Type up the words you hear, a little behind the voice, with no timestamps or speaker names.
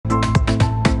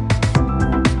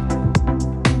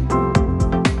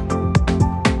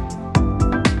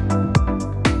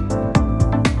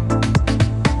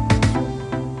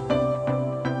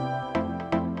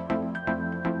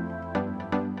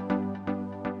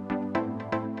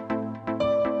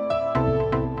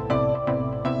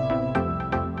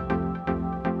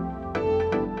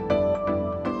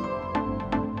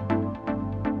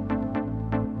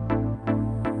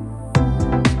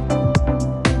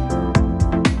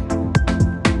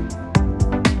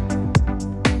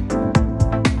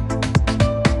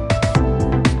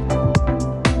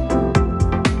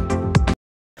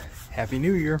Happy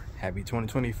New Year. Happy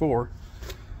 2024.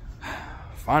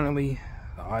 Finally,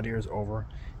 the odd year is over.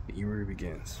 The year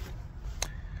begins.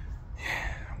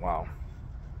 Wow.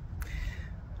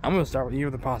 I'm going to start with the year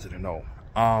of the positive note.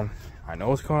 I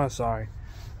know it's cold outside.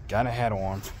 Got a hat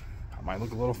on. I might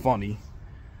look a little funny,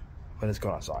 but it's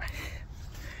cold outside.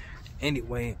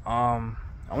 Anyway, I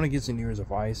want to get some New Year's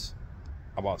advice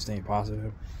about staying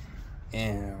positive.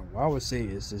 And what I would say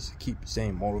is just keep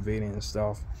staying motivated and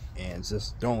stuff, and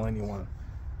just don't let anyone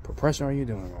put pressure on you,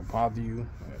 don't let anyone bother you,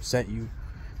 upset you.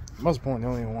 Most important,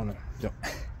 don't even want to.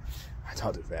 I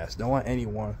talk too fast. Don't let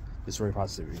anyone destroy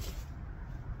positivity.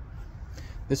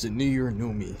 This is New Year,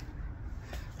 new me.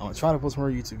 I'm gonna try to post more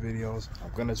YouTube videos.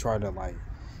 I'm gonna try to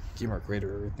keep my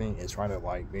creative everything and try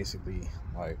to basically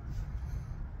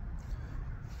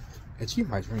achieve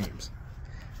my dreams.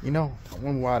 You know, I want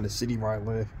to move out of the city where I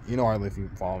live. You know where I live, you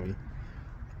can follow me.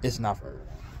 It's not for everyone.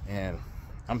 And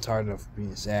I'm tired of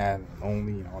being sad and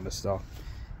lonely and all this stuff.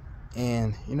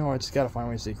 And, you know, I just got to find a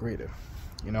way to stay creative.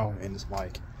 You know, and it's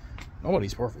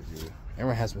nobody's perfect, dude.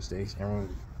 Everyone has mistakes.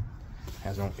 Everyone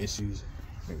has their own issues,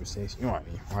 make mistakes. You know what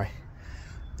I mean, right?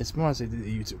 It's more I say the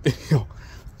YouTube video.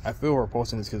 I feel we're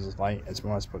posting this because it's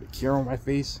more I put a camera on my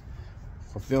face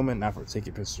for filming, not for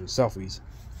taking pictures or selfies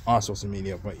on social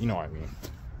media, but you know what I mean.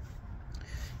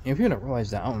 And if you don't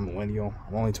realize that, I'm a millennial.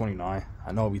 I'm only 29.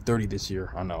 I know I'll be 30 this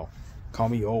year. I know. Call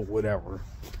me old, whatever.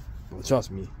 But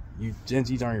trust me, you Gen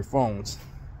Zs on your phones,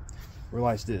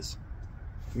 realize this.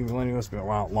 You millennials been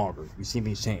around longer. We see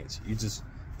things change. You just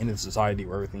in a society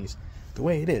where everything's the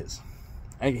way it is.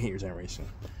 I can hate your generation.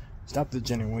 Stop the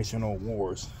generational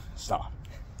wars. Stop.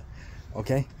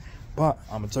 Okay? But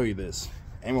I'm going to tell you this.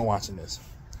 Anyone watching this,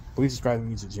 please subscribe to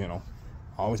my YouTube channel.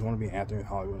 I always want to be an actor in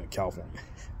Hollywood and California.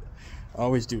 I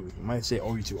always do. You might say,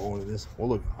 oh, you're too old for this. Well,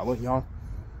 look, I look young.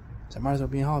 So I might as well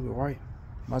be in Hollywood, right?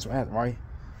 Might as well act, right?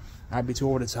 Not be too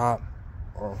over the top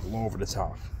or low over the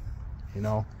top. You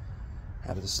know? I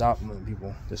have to stop letting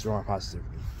people destroy my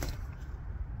positivity.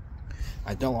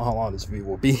 I don't know how long this video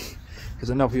will be,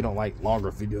 because I know people don't like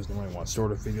longer videos. They only want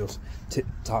shorter videos,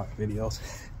 TikTok videos.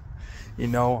 You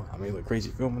know, I may look crazy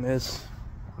filming this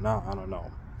or not, I don't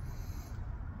know.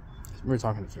 We're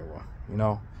talking to camera, you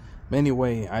know. But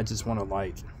anyway, I just want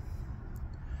to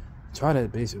try to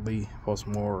basically post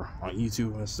more on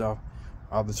YouTube and stuff,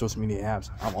 other social media apps.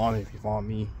 I'm on it if you follow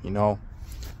me, you know.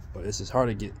 But it's just hard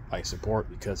to get support,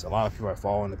 because a lot of people I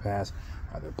follow in the past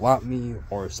either block me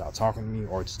or stop talking to me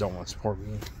or just don't want to support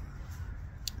me.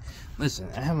 Listen,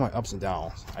 I have my ups and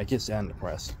downs. I get sad and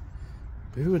depressed.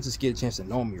 But if people just get a chance to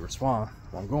know me, respond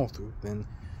to what I'm going through, then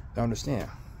they understand.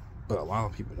 But a lot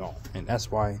of people don't, and that's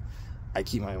why I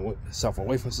keep myself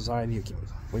away from society, or keep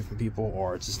away from people,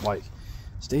 or just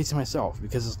stay to myself,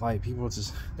 because it's people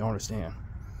just don't understand,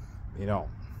 you know.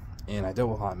 And I deal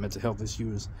with a lot of mental health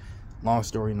issues. Long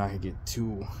story, not gonna get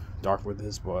too dark with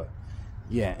this, but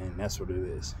yeah, and that's what it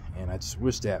is. And I just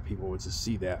wish that people would just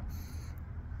see that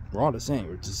we're all the same.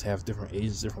 We just have different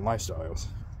ages, different lifestyles,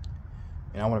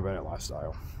 and I want a better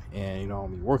lifestyle. And you know,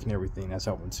 me working everything, that's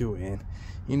helping too. And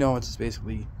you know, it's just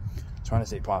basically trying to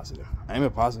stay positive. I am a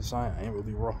positive sign. I ain't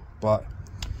really real, but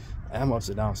I have ups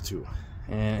and downs too.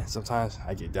 And sometimes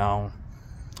I get down.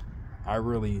 I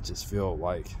really just feel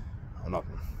like I'm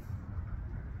nothing.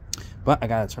 But I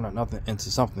gotta turn out nothing into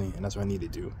something, and that's what I need to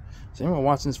do. So anyone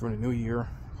watching this for the new year,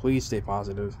 please stay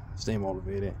positive, stay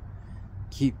motivated,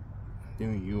 keep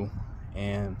doing you.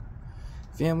 And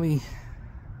family,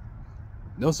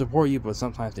 they'll support you, but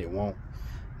sometimes they won't.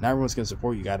 Not everyone's gonna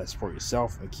support you. You gotta support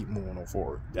yourself and keep moving on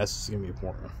forward. That's just gonna be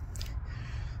important.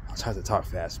 I'll try to talk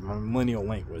fast. My millennial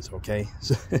language, okay?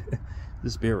 So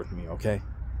just bear with me, okay?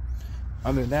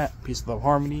 Other than that, peace, love,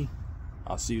 harmony.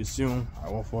 I'll see you soon. I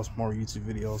will post more YouTube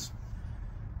videos.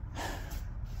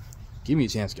 Give me a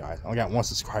chance, guys. I only got 1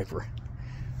 subscriber.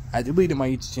 I deleted my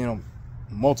YouTube channel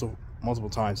multiple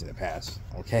times in the past,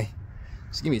 okay?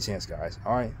 Just give me a chance, guys.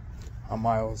 All right? I'm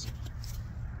Miles.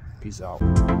 Peace out.